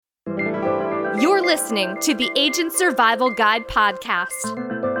listening to the Agent Survival Guide podcast,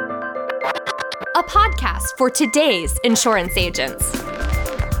 a podcast for today's insurance agents.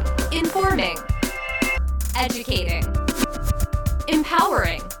 Informing, educating,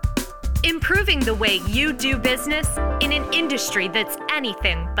 empowering, improving the way you do business in an industry that's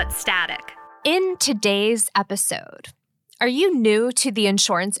anything but static. In today's episode, are you new to the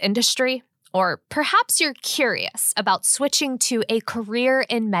insurance industry? Or perhaps you're curious about switching to a career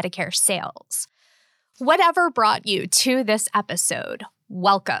in Medicare sales. Whatever brought you to this episode,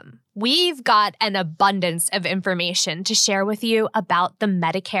 welcome. We've got an abundance of information to share with you about the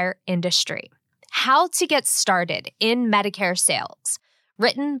Medicare industry. How to get started in Medicare sales,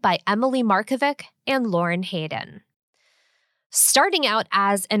 written by Emily Markovic and Lauren Hayden. Starting out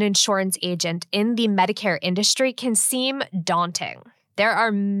as an insurance agent in the Medicare industry can seem daunting. There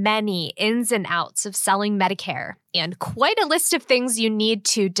are many ins and outs of selling Medicare and quite a list of things you need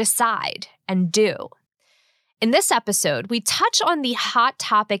to decide and do. In this episode, we touch on the hot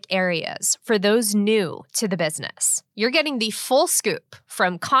topic areas for those new to the business. You're getting the full scoop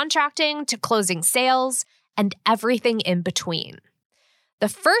from contracting to closing sales and everything in between. The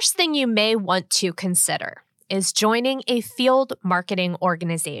first thing you may want to consider is joining a field marketing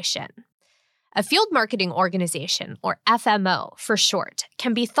organization. A field marketing organization, or FMO for short,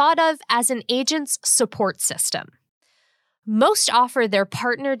 can be thought of as an agent's support system. Most offer their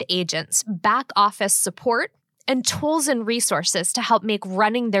partnered agents back office support and tools and resources to help make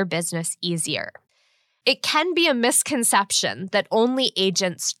running their business easier. It can be a misconception that only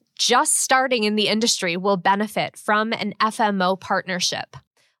agents just starting in the industry will benefit from an FMO partnership.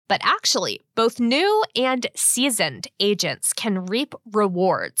 But actually, both new and seasoned agents can reap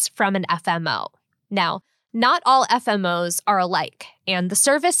rewards from an FMO. Now, not all FMOs are alike, and the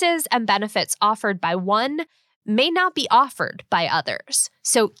services and benefits offered by one may not be offered by others.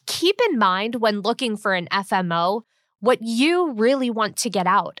 So keep in mind when looking for an FMO what you really want to get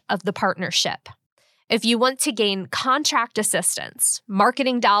out of the partnership. If you want to gain contract assistance,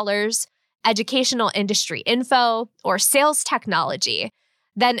 marketing dollars, educational industry info, or sales technology,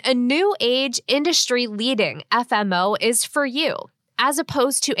 then a new age industry-leading FMO is for you, as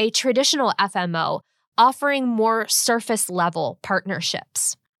opposed to a traditional FMO offering more surface-level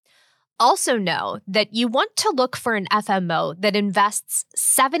partnerships. Also know that you want to look for an FMO that invests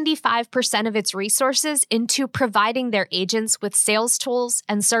 75% of its resources into providing their agents with sales tools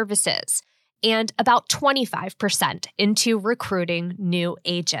and services, and about 25% into recruiting new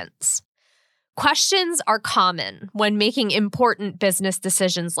agents. Questions are common when making important business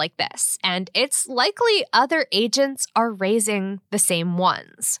decisions like this, and it's likely other agents are raising the same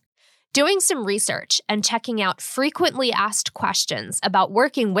ones. Doing some research and checking out frequently asked questions about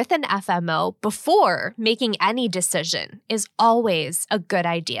working with an FMO before making any decision is always a good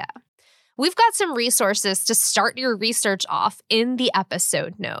idea. We've got some resources to start your research off in the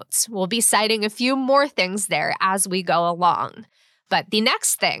episode notes. We'll be citing a few more things there as we go along. But the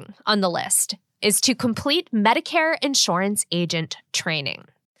next thing on the list is to complete Medicare insurance agent training.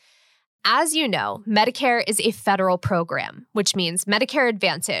 As you know, Medicare is a federal program, which means Medicare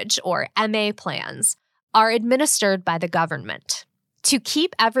Advantage, or MA plans, are administered by the government. To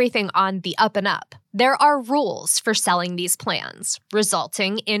keep everything on the up and up, there are rules for selling these plans,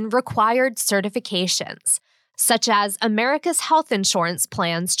 resulting in required certifications, such as America's Health Insurance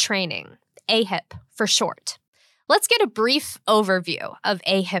Plans Training, AHIP for short. Let's get a brief overview of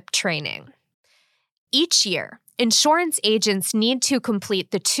AHIP training. Each year, insurance agents need to complete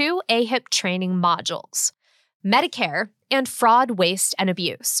the two AHIP training modules, Medicare and Fraud, Waste, and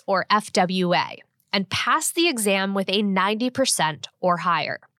Abuse, or FWA, and pass the exam with a 90% or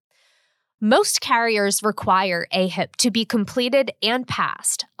higher. Most carriers require AHIP to be completed and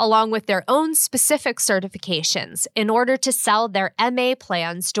passed, along with their own specific certifications, in order to sell their MA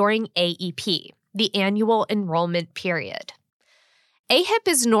plans during AEP, the annual enrollment period. AHIP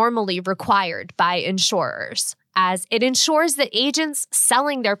is normally required by insurers, as it ensures that agents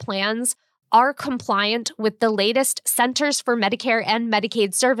selling their plans are compliant with the latest Centers for Medicare and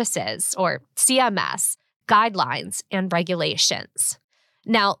Medicaid Services, or CMS, guidelines and regulations.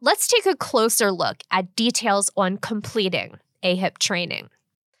 Now, let's take a closer look at details on completing AHIP training.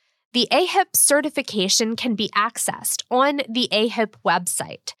 The AHIP certification can be accessed on the AHIP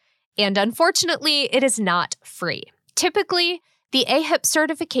website, and unfortunately, it is not free. Typically, the AHIP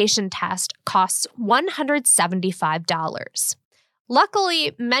certification test costs $175.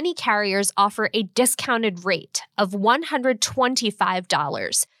 Luckily, many carriers offer a discounted rate of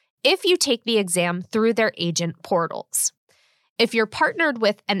 $125 if you take the exam through their agent portals. If you're partnered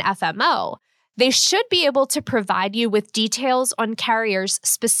with an FMO, They should be able to provide you with details on carriers'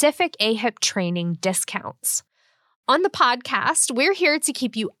 specific AHIP training discounts. On the podcast, we're here to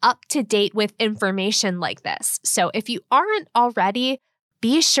keep you up to date with information like this. So if you aren't already,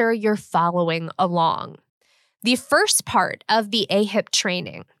 be sure you're following along. The first part of the AHIP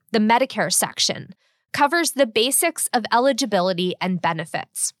training, the Medicare section, covers the basics of eligibility and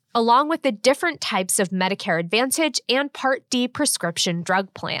benefits, along with the different types of Medicare Advantage and Part D prescription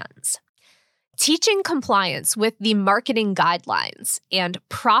drug plans. Teaching compliance with the marketing guidelines and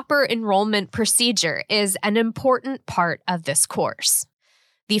proper enrollment procedure is an important part of this course.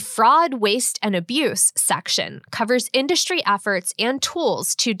 The Fraud, Waste, and Abuse section covers industry efforts and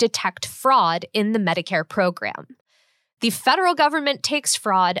tools to detect fraud in the Medicare program. The federal government takes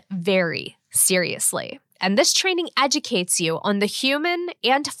fraud very seriously, and this training educates you on the human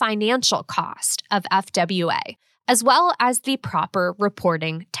and financial cost of FWA, as well as the proper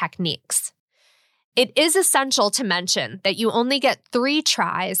reporting techniques. It is essential to mention that you only get 3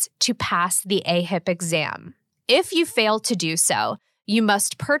 tries to pass the AHIP exam. If you fail to do so, you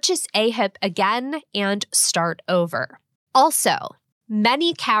must purchase AHIP again and start over. Also,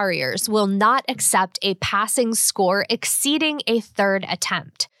 many carriers will not accept a passing score exceeding a 3rd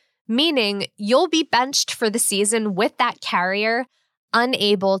attempt, meaning you'll be benched for the season with that carrier,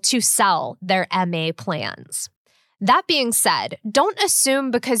 unable to sell their MA plans. That being said, don't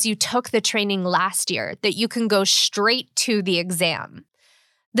assume because you took the training last year that you can go straight to the exam.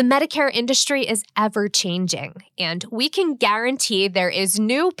 The Medicare industry is ever-changing, and we can guarantee there is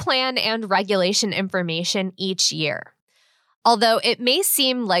new plan and regulation information each year. Although it may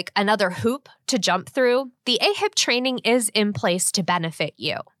seem like another hoop to jump through, the AHIP training is in place to benefit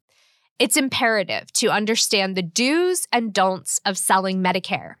you. It's imperative to understand the do's and don'ts of selling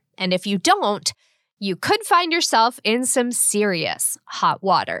Medicare, and if you don't, you could find yourself in some serious hot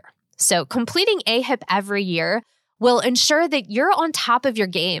water. So completing AHIP every year will ensure that you're on top of your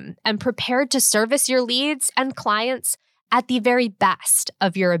game and prepared to service your leads and clients at the very best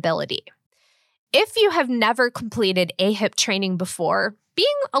of your ability. If you have never completed AHIP training before, being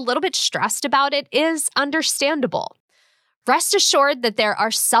a little bit stressed about it is understandable. Rest assured that there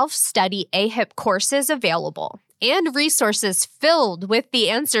are self-study AHIP courses available and resources filled with the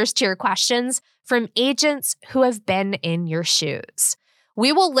answers to your questions from agents who have been in your shoes.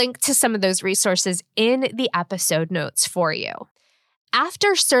 We will link to some of those resources in the episode notes for you.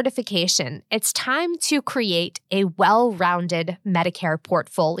 After certification, it's time to create a well-rounded Medicare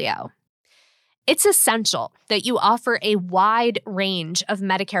portfolio. It's essential that you offer a wide range of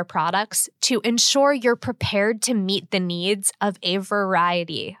Medicare products to ensure you're prepared to meet the needs of a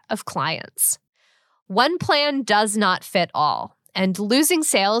variety of clients. One plan does not fit all, and losing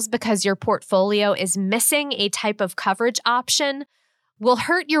sales because your portfolio is missing a type of coverage option will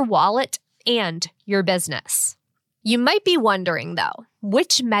hurt your wallet and your business. You might be wondering, though,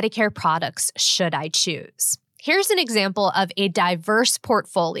 which Medicare products should I choose? Here's an example of a diverse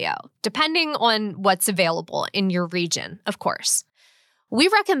portfolio, depending on what's available in your region, of course. We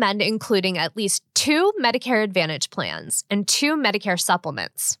recommend including at least 2 Medicare Advantage plans and 2 Medicare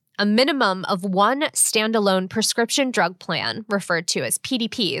supplements, a minimum of 1 standalone prescription drug plan, referred to as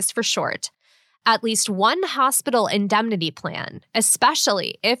PDPs for short, at least 1 hospital indemnity plan,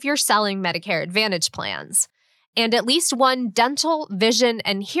 especially if you're selling Medicare Advantage plans, and at least 1 dental, vision,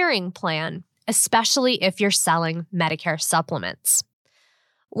 and hearing plan, especially if you're selling Medicare supplements.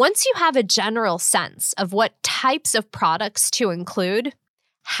 Once you have a general sense of what types of products to include,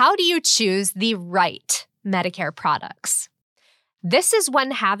 how do you choose the right Medicare products? This is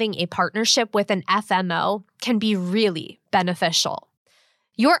when having a partnership with an FMO can be really beneficial.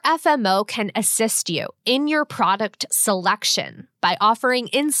 Your FMO can assist you in your product selection by offering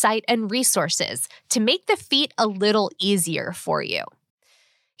insight and resources to make the feat a little easier for you.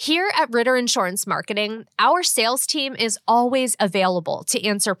 Here at Ritter Insurance Marketing, our sales team is always available to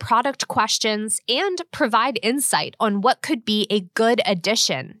answer product questions and provide insight on what could be a good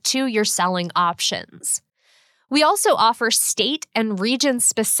addition to your selling options. We also offer state and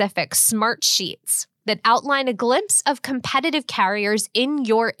region-specific smart sheets that outline a glimpse of competitive carriers in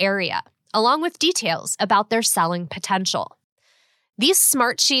your area, along with details about their selling potential. These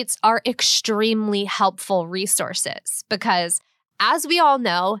smart sheets are extremely helpful resources because, as we all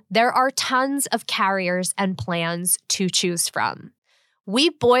know, there are tons of carriers and plans to choose from. We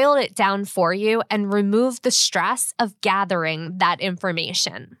boil it down for you and remove the stress of gathering that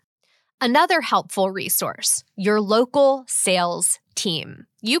information. Another helpful resource, your local sales team.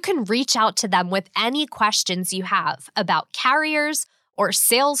 You can reach out to them with any questions you have about carriers or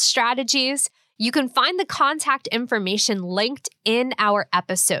sales strategies. You can find the contact information linked in our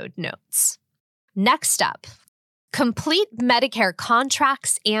episode notes. Next up, complete Medicare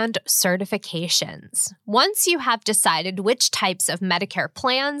contracts and certifications. Once you have decided which types of Medicare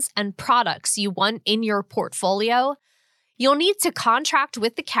plans and products you want in your portfolio, you'll need to contract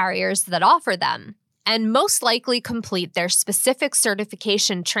with the carriers that offer them and most likely complete their specific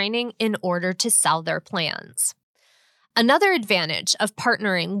certification training in order to sell their plans. Another advantage of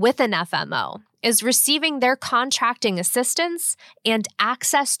partnering with an FMO is receiving their contracting assistance and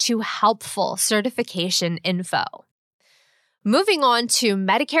access to helpful certification info. Moving on to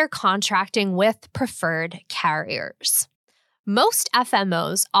Medicare contracting with preferred carriers. Most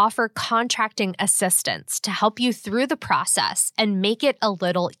FMOs offer contracting assistance to help you through the process and make it a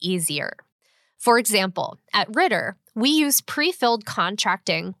little easier. For example, at Ritter, we use pre-filled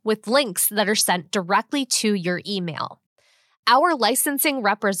contracting with links that are sent directly to your email. Our licensing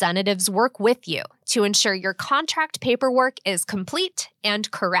representatives work with you to ensure your contract paperwork is complete and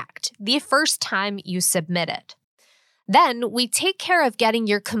correct the first time you submit it. Then we take care of getting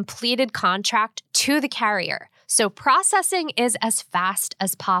your completed contract to the carrier, so processing is as fast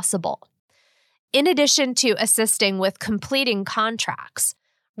as possible. In addition to assisting with completing contracts,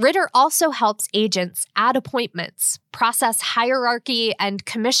 Ritter also helps agents add appointments, process hierarchy and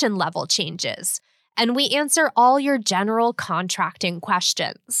commission level changes, and we answer all your general contracting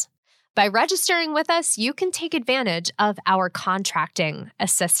questions. By registering with us, you can take advantage of our contracting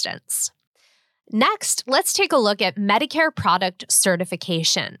assistance. Next, let's take a look at Medicare product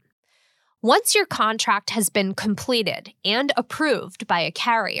certification. Once your contract has been completed and approved by a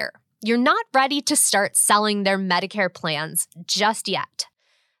carrier, you're not ready to start selling their Medicare plans just yet.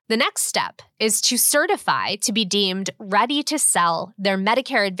 The next step is to certify to be deemed ready to sell their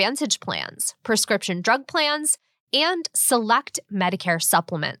Medicare Advantage plans, prescription drug plans, and select Medicare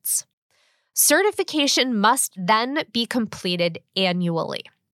supplements. Certification must then be completed annually.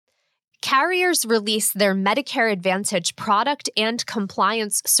 Carriers release their Medicare Advantage product and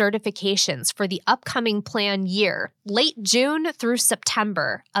compliance certifications for the upcoming plan year, late June through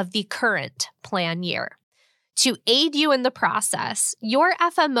September of the current plan year. To aid you in the process, your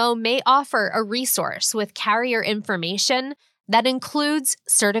FMO may offer a resource with carrier information that includes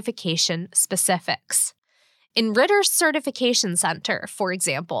certification specifics. In Ritter's Certification Center, for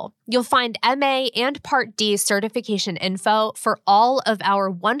example, you'll find MA and Part D certification info for all of our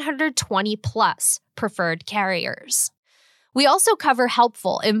 120-plus preferred carriers. We also cover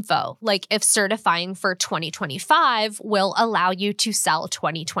helpful info, like if certifying for 2025 will allow you to sell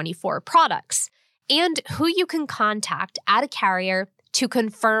 2024 products, and who you can contact at a carrier to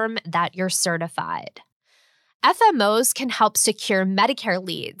confirm that you're certified. FMOs can help secure Medicare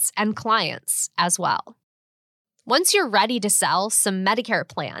leads and clients as well. Once you're ready to sell some Medicare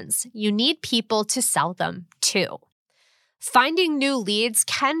plans, you need people to sell them to. Finding new leads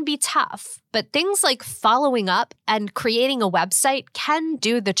can be tough, but things like following up and creating a website can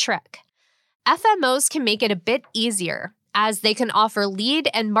do the trick. FMOs can make it a bit easier as they can offer lead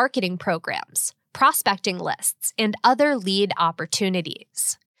and marketing programs, prospecting lists, and other lead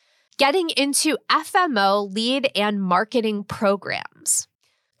opportunities. Getting into FMO lead and marketing programs.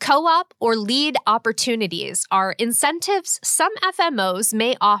 Co-op or lead opportunities are incentives some FMOs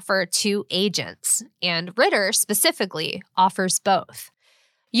may offer to agents, and Ritter specifically offers both.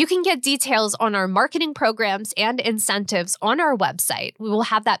 You can get details on our marketing programs and incentives on our website. We will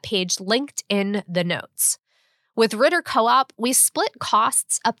have that page linked in the notes. With Ritter Co-op, we split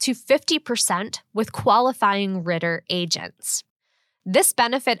costs up to 50% with qualifying Ritter agents. This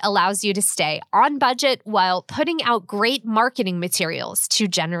benefit allows you to stay on budget while putting out great marketing materials to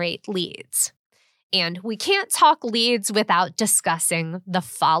generate leads. And we can't talk leads without discussing the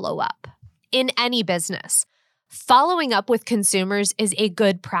follow-up. In any business, following up with consumers is a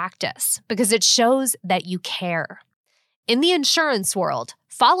good practice because it shows that you care. In the insurance world,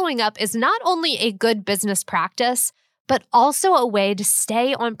 following up is not only a good business practice, but also a way to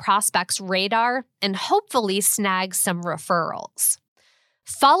stay on prospects' radar and hopefully snag some referrals.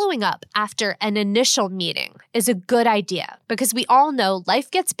 Following up after an initial meeting is a good idea because we all know life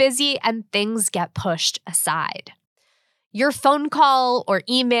gets busy and things get pushed aside. Your phone call or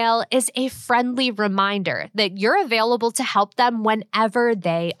email is a friendly reminder that you're available to help them whenever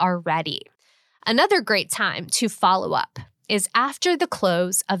they are ready. Another great time to follow up is after the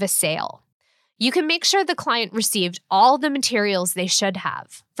close of a sale. You can make sure the client received all the materials they should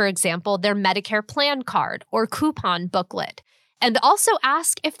have, for example, their Medicare plan card or coupon booklet, and also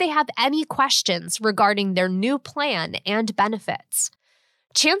ask if they have any questions regarding their new plan and benefits.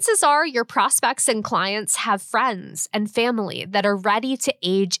 Chances are your prospects and clients have friends and family that are ready to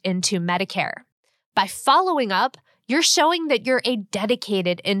age into Medicare. By following up, you're showing that you're a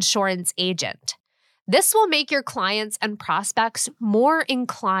dedicated insurance agent, This will make your clients and prospects more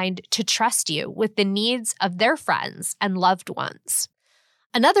inclined to trust you with the needs of their friends and loved ones.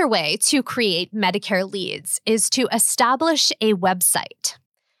 Another way to create Medicare leads is to establish a website.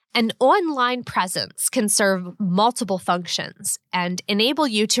 An online presence can serve multiple functions and enable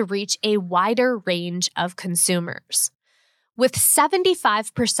you to reach a wider range of consumers. With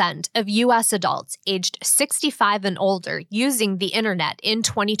 75% of U.S. adults aged 65 and older using the internet in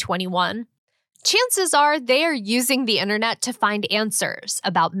 2021, chances are they are using the internet to find answers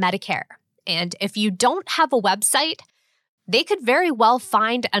about Medicare. And if you don't have a website, they could very well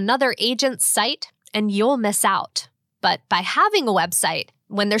find another agent's site and you'll miss out. But by having a website,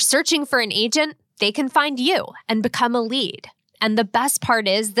 when they're searching for an agent, they can find you and become a lead. And the best part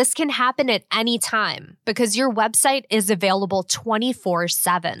is this can happen at any time because your website is available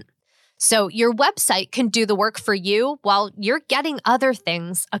 24/7. So your website can do the work for you while you're getting other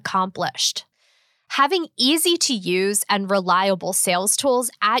things accomplished. Having easy-to-use and reliable sales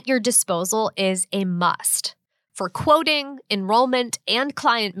tools at your disposal is a must. For quoting, enrollment, and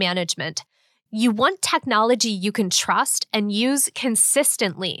client management, you want technology you can trust and use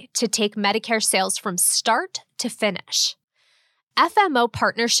consistently to take Medicare sales from start to finish. FMO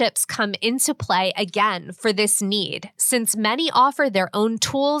partnerships come into play again for this need, since many offer their own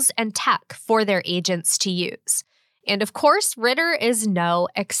tools and tech for their agents to use. And of course, Ritter is no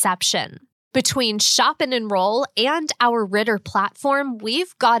exception. Between Shop and Enroll and our Ritter platform,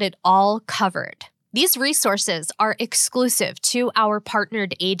 we've got it all covered. These resources are exclusive to our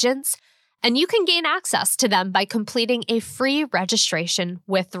partnered agents, and you can gain access to them by completing a free registration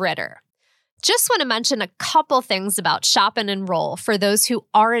with Ritter. Just want to mention a couple things about Shop and Enroll for those who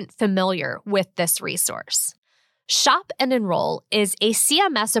aren't familiar with this resource. Shop and Enroll is a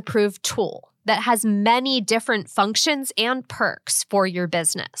CMS-approved tool that has many different functions and perks for your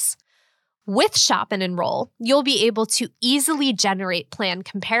business. With Shop and Enroll, you'll be able to easily generate plan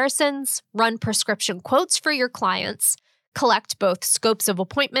comparisons, run prescription quotes for your clients, collect both scopes of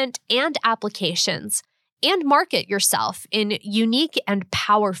appointment and applications, and market yourself in unique and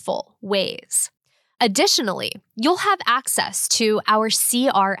powerful ways. Additionally, you'll have access to our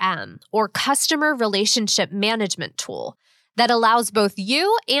CRM, or Customer Relationship Management tool, that allows both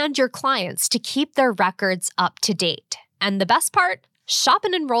you and your clients to keep their records up to date. And the best part? Shop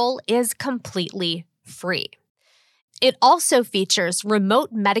and Enroll is completely free. It also features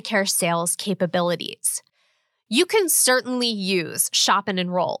remote Medicare sales capabilities. You can certainly use Shop and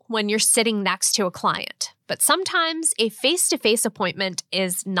Enroll when you're sitting next to a client, but sometimes a face-to-face appointment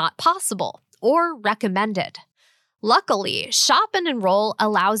is not possible or recommended. Luckily, Shop and Enroll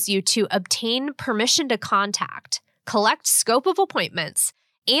allows you to obtain permission to contact, collect scope of appointments,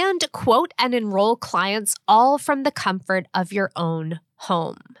 and quote and enroll clients all from the comfort of your own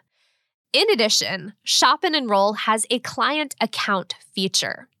home. In addition, Shop and Enroll has a client account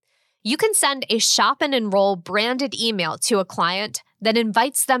feature. You can send a Shop and Enroll branded email to a client that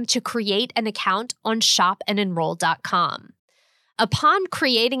invites them to create an account on shopandenroll.com. Upon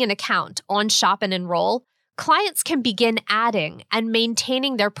creating an account on Shop and Enroll, clients can begin adding and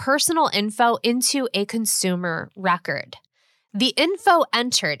maintaining their personal info into a consumer record. The info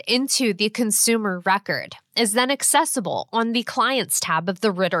entered into the consumer record is then accessible on the Clients tab of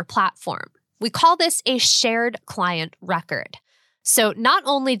the Ritter platform. We call this a shared client record. So not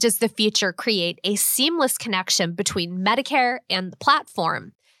only does the feature create a seamless connection between Medicare and the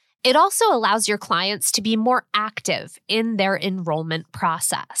platform, it also allows your clients to be more active in their enrollment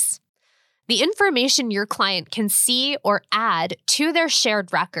process. The information your client can see or add to their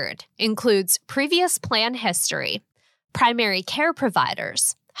shared record includes previous plan history, primary care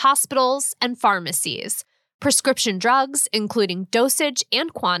providers, hospitals and pharmacies, prescription drugs, including dosage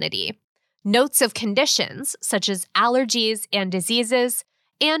and quantity, notes of conditions such as allergies and diseases,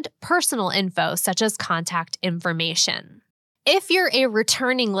 and personal info such as contact information. If you're a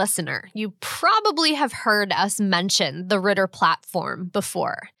returning listener, you probably have heard us mention the Ritter platform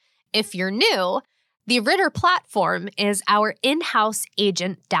before. If you're new, the Ritter platform is our in-house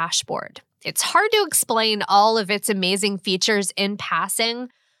agent dashboard. It's hard to explain all of its amazing features in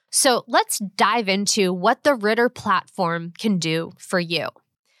passing, so let's dive into what the Ritter platform can do for you.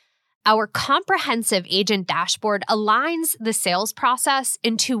 Our comprehensive agent dashboard aligns the sales process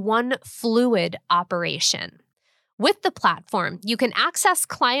into one fluid operation. With the platform, you can access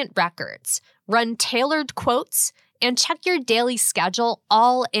client records, run tailored quotes, and check your daily schedule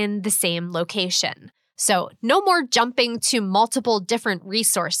all in the same location. So no more jumping to multiple different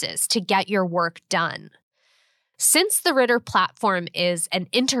resources to get your work done. Since the Ritter platform is an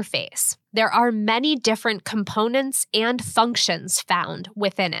interface, there are many different components and functions found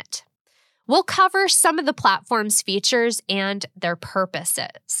within it. We'll cover some of the platform's features and their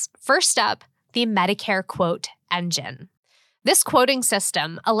purposes. First up, the Medicare quote engine. This quoting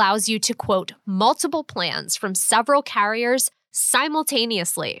system allows you to quote multiple plans from several carriers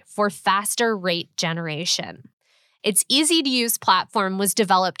simultaneously for faster rate generation. Its easy-to-use platform was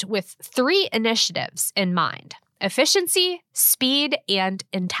developed with 3 initiatives in mind: efficiency, speed, and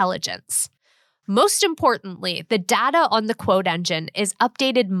intelligence. Most importantly, the data on the quote engine is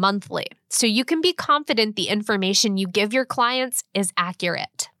updated monthly, so you can be confident the information you give your clients is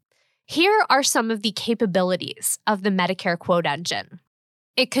accurate. Here are some of the capabilities of the Medicare quote engine.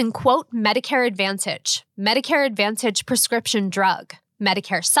 It can quote Medicare Advantage prescription drug,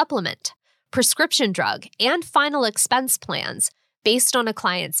 Medicare supplement, prescription drug, and final expense plans based on a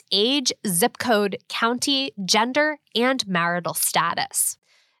client's age, zip code, county, gender, and marital status.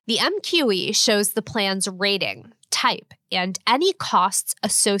 The MQE shows the plan's rating, type, and any costs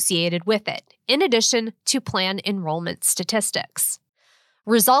associated with it, in addition to plan enrollment statistics.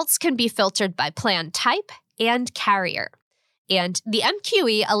 Results can be filtered by plan type and carrier. And the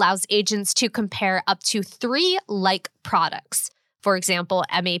MQE allows agents to compare up to 3 like products. For example,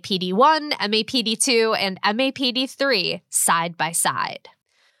 MAPD1, MAPD2, and MAPD3 side by side.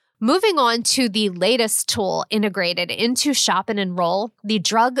 Moving on to the latest tool integrated into Shop and Enroll, the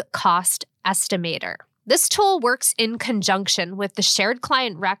Drug Cost Estimator. This tool works in conjunction with the shared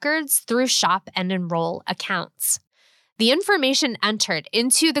client records through Shop and Enroll accounts. The information entered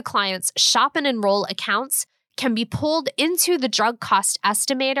into the client's Shop and Enroll accounts can be pulled into the Drug Cost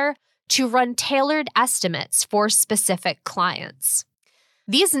Estimator to run tailored estimates for specific clients.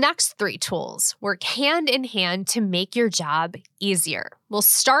 These next 3 tools work hand in hand to make your job easier. We'll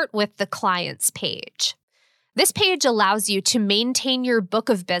start with the Clients page. This page allows you to maintain your book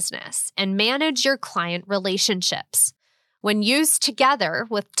of business and manage your client relationships. When used together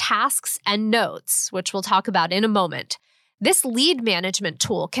with tasks and notes, which we'll talk about in a moment, this lead management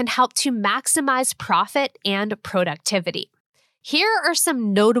tool can help to maximize profit and productivity. Here are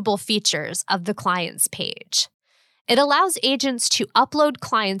some notable features of the Clients page. It allows agents to upload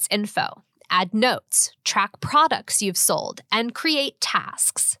clients' info, add notes, track products you've sold, and create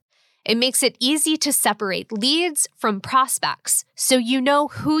tasks. It makes it easy to separate leads from prospects so you know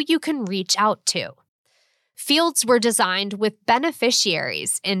who you can reach out to. Fields were designed with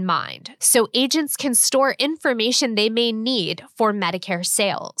beneficiaries in mind, so agents can store information they may need for Medicare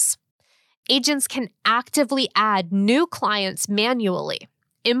sales. Agents can actively add new clients manually,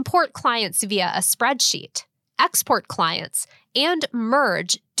 import clients via a spreadsheet, export clients, and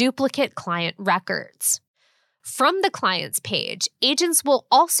merge duplicate client records. From the Clients page, agents will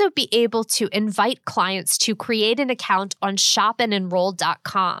also be able to invite clients to create an account on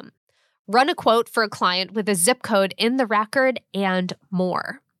shopandenroll.com, run a quote for a client with a zip code in the record, and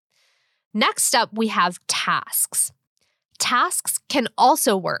more. Next up, we have tasks. Tasks can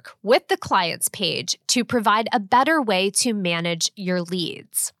also work with the Clients page to provide a better way to manage your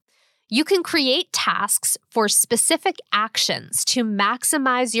leads. You can create tasks for specific actions to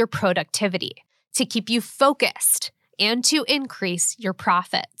maximize your productivity, to keep you focused, and to increase your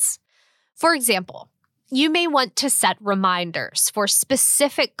profits. For example, you may want to set reminders for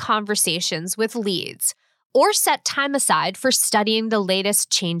specific conversations with leads, or set time aside for studying the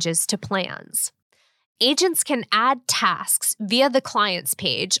latest changes to plans. Agents can add tasks via the Clients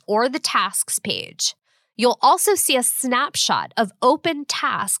page or the Tasks page. You'll also see a snapshot of open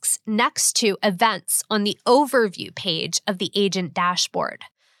tasks next to events on the Overview page of the agent dashboard.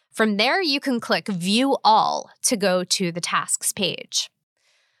 From there, you can click View All to go to the Tasks page.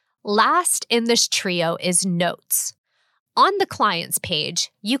 Last in this trio is Notes. On the Clients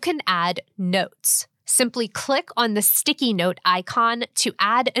page, you can add notes. Simply click on the sticky note icon to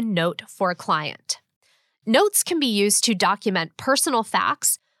add a note for a client. Notes can be used to document personal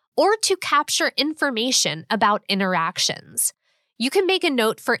facts or to capture information about interactions. You can make a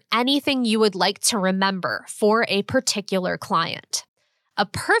note for anything you would like to remember for a particular client. A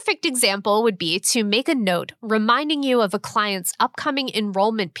perfect example would be to make a note reminding you of a client's upcoming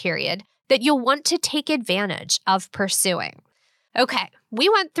enrollment period that you'll want to take advantage of pursuing. Okay, we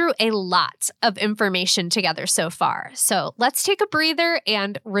went through a lot of information together so far, so let's take a breather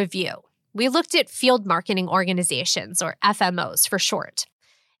and review. We looked at field marketing organizations, or FMOs for short,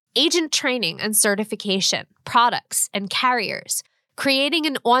 agent training and certification, products and carriers, creating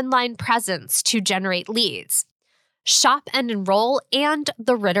an online presence to generate leads, Shop and Enroll, and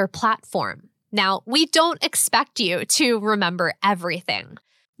the Ritter platform. Now, we don't expect you to remember everything.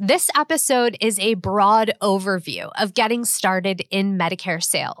 This episode is a broad overview of getting started in Medicare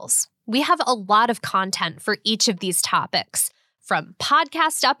sales. We have a lot of content for each of these topics, from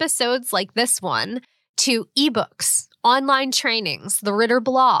podcast episodes like this one to ebooks, online trainings, the Ritter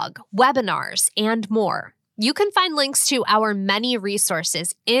blog, webinars, and more. You can find links to our many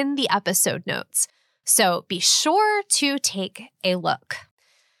resources in the episode notes, so be sure to take a look.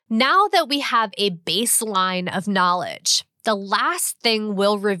 Now that we have a baseline of knowledge, the last thing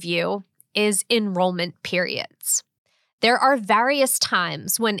we'll review is enrollment periods. There are various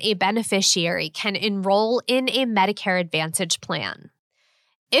times when a beneficiary can enroll in a Medicare Advantage plan.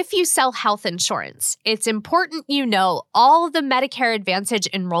 If you sell health insurance, it's important you know all the Medicare Advantage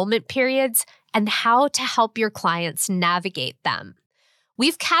enrollment periods and how to help your clients navigate them.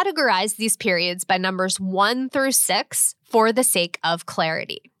 We've categorized these periods by numbers 1 through 6 for the sake of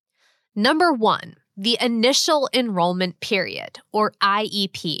clarity. Number 1, the initial enrollment period, or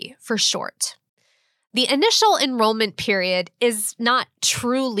IEP for short. The initial enrollment period is not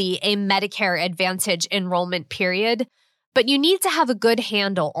truly a Medicare Advantage enrollment period, but you need to have a good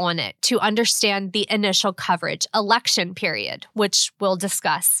handle on it to understand the initial coverage election period, which we'll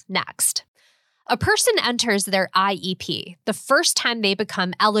discuss next. A person enters their IEP the first time they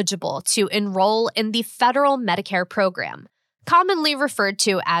become eligible to enroll in the federal Medicare program, commonly referred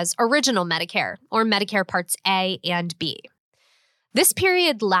to as Original Medicare or Medicare Parts A and B. This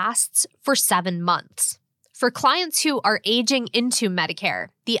period lasts for 7 months. For clients who are aging into Medicare,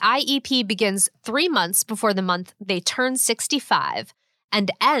 the IEP begins 3 months before the month they turn 65 and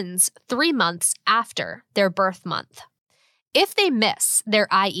ends 3 months after their birth month. If they miss their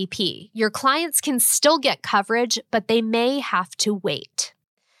IEP, your clients can still get coverage, but they may have to wait.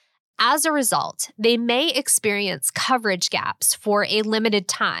 As a result, they may experience coverage gaps for a limited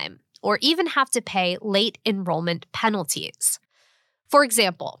time or even have to pay late enrollment penalties. For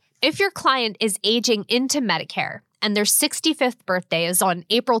example, if your client is aging into Medicare and their 65th birthday is on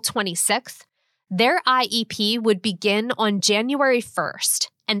April 26th, their IEP would begin on January 1st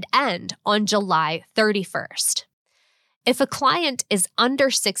and end on July 31st. If a client is under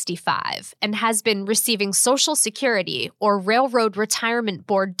 65 and has been receiving Social Security or Railroad Retirement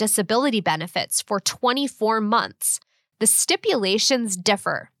Board disability benefits for 24 months, the stipulations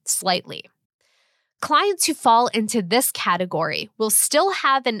differ slightly. Clients who fall into this category will still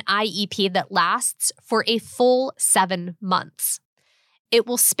have an IEP that lasts for a full 7 months. It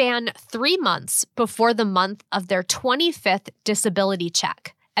will span 3 months before the month of their 25th disability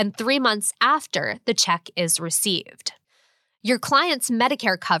check and 3 months after the check is received. Your client's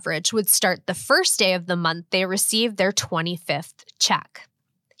Medicare coverage would start the first day of the month they receive their 25th check.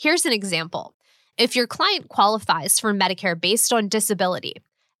 Here's an example. If your client qualifies for Medicare based on disability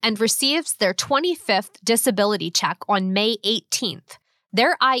and receives their 25th disability check on May 18th,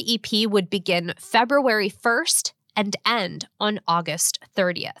 their IEP would begin February 1st and end on August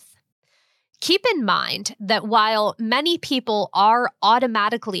 30th. Keep in mind that while many people are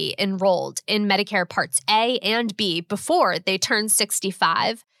automatically enrolled in Medicare Parts A and B before they turn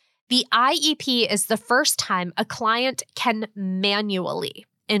 65, the IEP is the first time a client can manually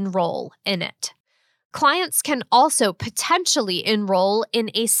enroll in it. Clients can also potentially enroll in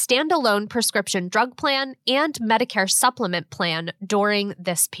a standalone prescription drug plan and Medicare supplement plan during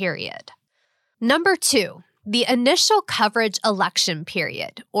this period. Number 2. The Initial Coverage Election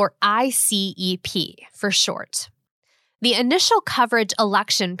Period, or ICEP for short. The Initial Coverage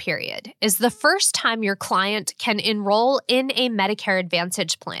Election Period is the first time your client can enroll in a Medicare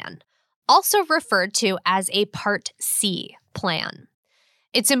Advantage plan, also referred to as a Part C plan.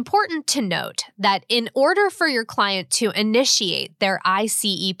 It's important to note that in order for your client to initiate their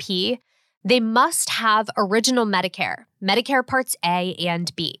ICEP, they must have Original Medicare, Medicare Parts A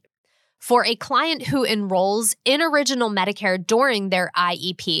and B. For a client who enrolls in Original Medicare during their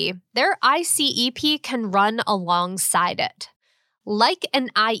IEP, their ICEP can run alongside it. Like an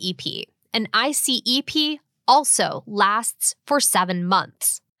IEP, an ICEP also lasts for 7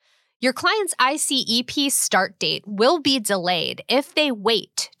 months. Your client's ICEP start date will be delayed if they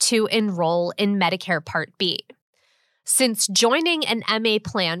wait to enroll in Medicare Part B. Since joining an MA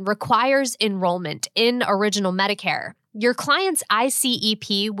plan requires enrollment in Original Medicare, your client's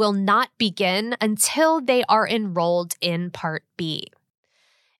ICEP will not begin until they are enrolled in Part B.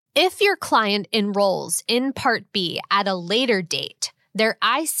 If your client enrolls in Part B at a later date, their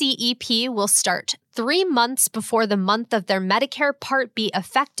ICEP will start 3 months before the month of their Medicare Part B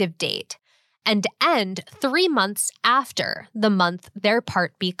effective date and end 3 months after the month their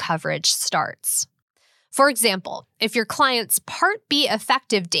Part B coverage starts. For example, if your client's Part B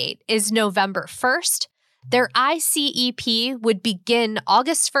effective date is November 1st, their ICEP would begin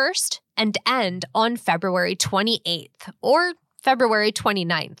August 1st and end on February 28th or February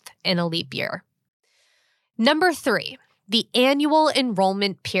 29th in a leap year. Number 3, the annual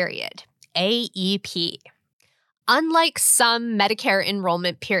enrollment period, AEP. Unlike some Medicare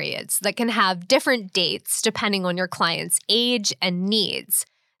enrollment periods that can have different dates depending on your client's age and needs,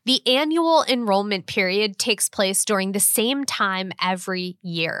 the annual enrollment period takes place during the same time every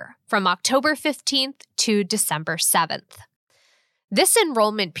year, from October 15th to December 7th. This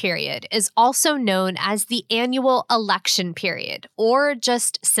enrollment period is also known as the annual election period, or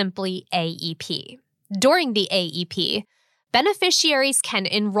just simply AEP. During the AEP, beneficiaries can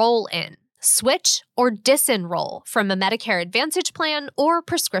enroll in, switch, or disenroll from a Medicare Advantage plan or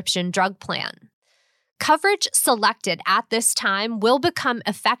prescription drug plan. Coverage selected at this time will become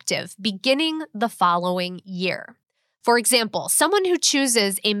effective beginning the following year. For example, someone who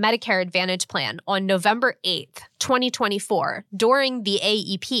chooses a Medicare Advantage plan on November 8th, 2024, during the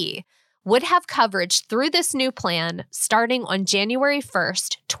AEP, would have coverage through this new plan starting on January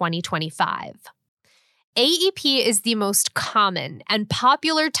 1st, 2025. AEP is the most common and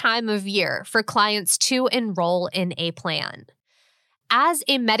popular time of year for clients to enroll in a plan. As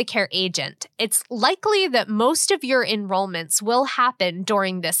a Medicare agent, it's likely that most of your enrollments will happen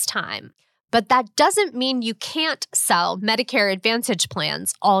during this time, but that doesn't mean you can't sell Medicare Advantage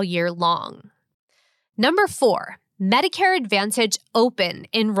plans all year long. Number 4, Medicare Advantage Open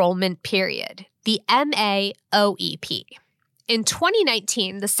Enrollment Period, the MAOEP. In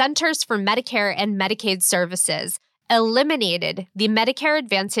 2019, the Centers for Medicare and Medicaid Services eliminated the Medicare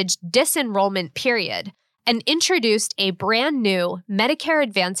Advantage disenrollment period and introduced a brand new Medicare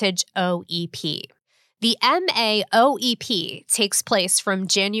Advantage OEP. The MAOEP takes place from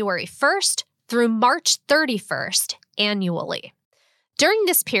January 1st through March 31st annually. During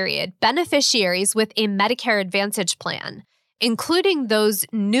this period, beneficiaries with a Medicare Advantage plan, including those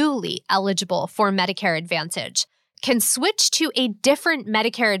newly eligible for Medicare Advantage, can switch to a different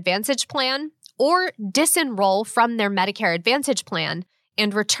Medicare Advantage plan or disenroll from their Medicare Advantage plan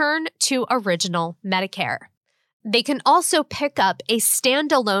and return to original Medicare. They can also pick up a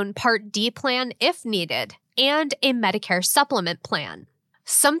standalone Part D plan if needed and a Medicare supplement plan.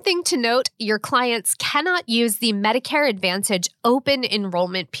 Something to note, your clients cannot use the Medicare Advantage open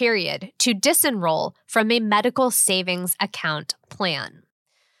enrollment period to disenroll from a medical savings account plan.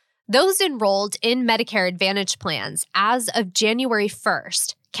 Those enrolled in Medicare Advantage plans as of January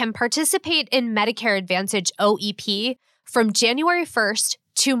 1st can participate in Medicare Advantage OEP from January 1st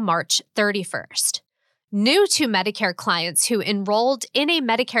to March 31st. New to Medicare clients who enrolled in a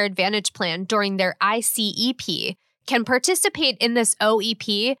Medicare Advantage plan during their ICEP can participate in this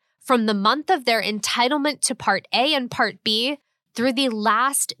OEP from the month of their entitlement to Part A and Part B through the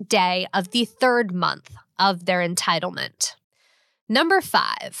last day of the third month of their entitlement. Number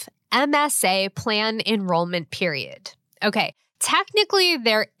 5, MSA Plan Enrollment Period. Okay, technically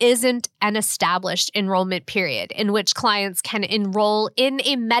there isn't an established enrollment period in which clients can enroll in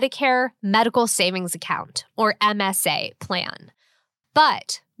a Medicare Medical Savings Account, or MSA plan.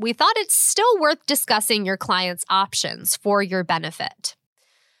 But we thought it's still worth discussing your client's options for your benefit.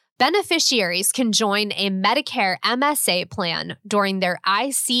 Beneficiaries can join a Medicare MSA plan during their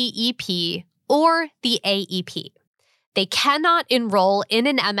ICEP or the AEP. They cannot enroll in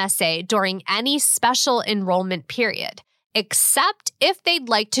an MSA during any special enrollment period, except if they'd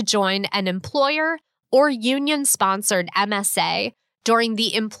like to join an employer or union-sponsored MSA during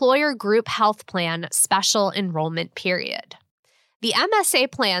the Employer Group Health Plan special enrollment period. The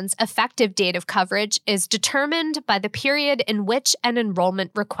MSA plan's effective date of coverage is determined by the period in which an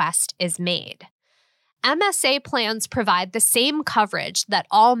enrollment request is made. MSA plans provide the same coverage that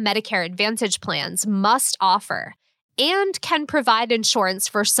all Medicare Advantage plans must offer and can provide insurance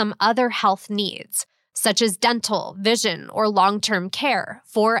for some other health needs, such as dental, vision, or long-term care,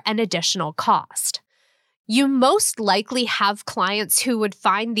 for an additional cost. You most likely have clients who would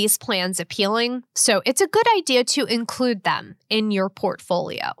find these plans appealing, so it's a good idea to include them in your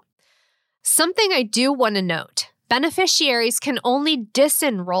portfolio. Something I do want to note, beneficiaries can only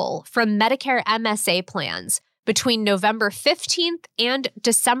disenroll from Medicare MSA plans between November 15th and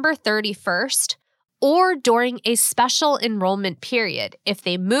December 31st, or during a special enrollment period if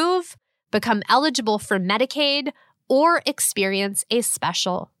they move, become eligible for Medicaid, or experience a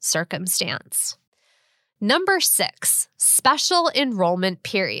special circumstance. Number 6, special enrollment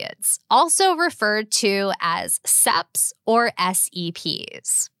periods, also referred to as SEPs or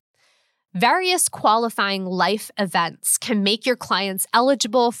SEPs. Various qualifying life events can make your clients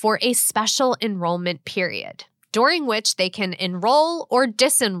eligible for a special enrollment period, during which they can enroll or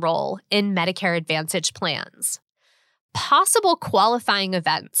disenroll in Medicare Advantage plans. Possible qualifying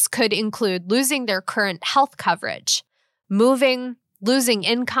events could include losing their current health coverage, moving, losing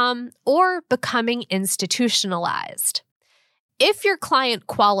income, or becoming institutionalized. If your client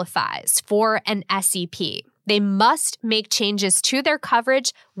qualifies for an SEP, they must make changes to their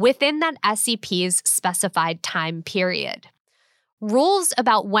coverage within that SEP's specified time period. Rules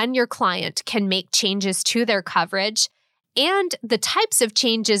about when your client can make changes to their coverage and the types of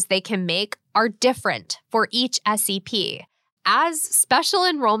changes they can make are different for each SEP, as special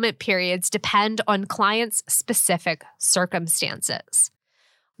enrollment periods depend on clients' specific circumstances.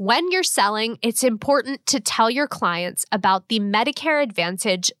 When you're selling, it's important to tell your clients about the Medicare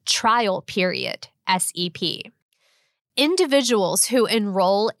Advantage Trial Period, SEP. Individuals who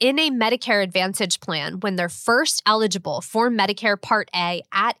enroll in a Medicare Advantage plan when they're first eligible for Medicare Part A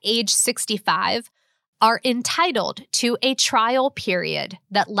at age 65 are entitled to a trial period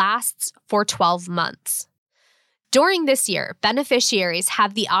that lasts for 12 months. During this year, beneficiaries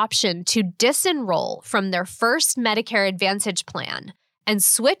have the option to disenroll from their first Medicare Advantage plan and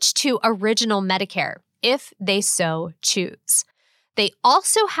switch to Original Medicare if they so choose. They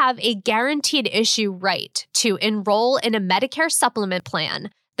also have a guaranteed issue right to enroll in a Medicare supplement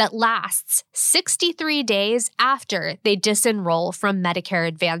plan that lasts 63 days after they disenroll from Medicare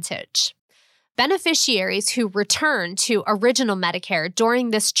Advantage. Beneficiaries who return to Original Medicare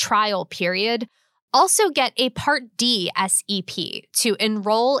during this trial period also get a Part D SEP to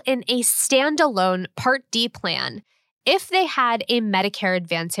enroll in a standalone Part D plan if they had a Medicare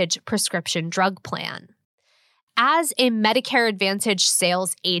Advantage prescription drug plan. As a Medicare Advantage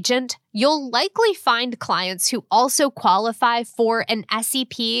sales agent, you'll likely find clients who also qualify for an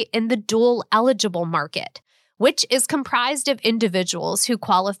SEP in the dual eligible market, which is comprised of individuals who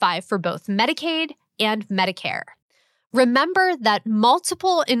qualify for both Medicaid and Medicare. Remember that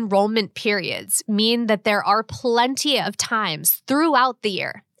multiple enrollment periods mean that there are plenty of times throughout the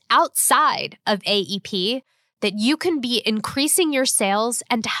year, outside of AEP, that you can be increasing your sales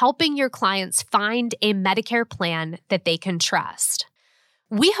and helping your clients find a Medicare plan that they can trust.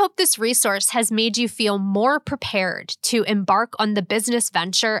 We hope this resource has made you feel more prepared to embark on the business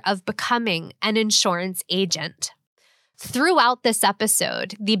venture of becoming an insurance agent. Throughout this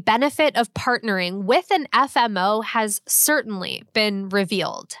episode, the benefit of partnering with an FMO has certainly been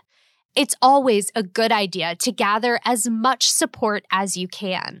revealed. It's always a good idea to gather as much support as you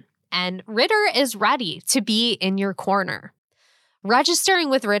can, and Ritter is ready to be in your corner. Registering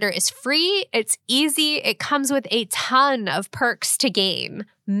with Ritter is free, it's easy, it comes with a ton of perks to gain,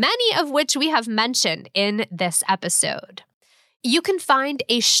 many of which we have mentioned in this episode. You can find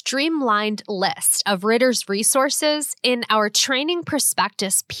a streamlined list of Ritter's resources in our training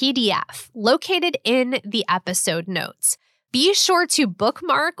prospectus PDF located in the episode notes. Be sure to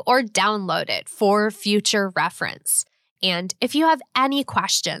bookmark or download it for future reference. And if you have any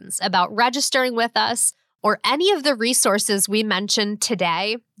questions about registering with us or any of the resources we mentioned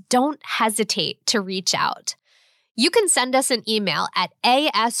today, don't hesitate to reach out. You can send us an email at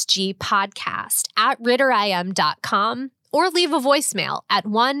asgpodcast@ritterim.com or leave a voicemail at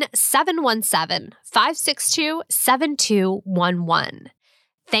 1-717-562-7211.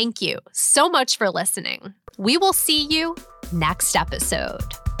 Thank you so much for listening. We will see you next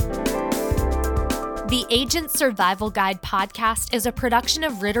episode. The Agent Survival Guide podcast is a production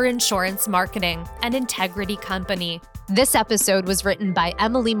of Ritter Insurance Marketing, an Integrity company. This episode was written by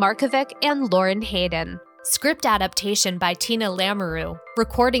Emily Markovic and Lauren Hayden. Script adaptation by Tina Lamoureux.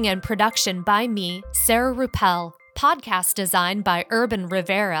 Recording and production by me, Sarah Ruppel. Podcast design by Urban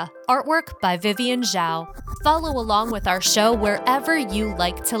Rivera. Artwork by Vivian Zhao. Follow along with our show wherever you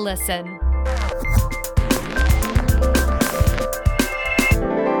like to listen.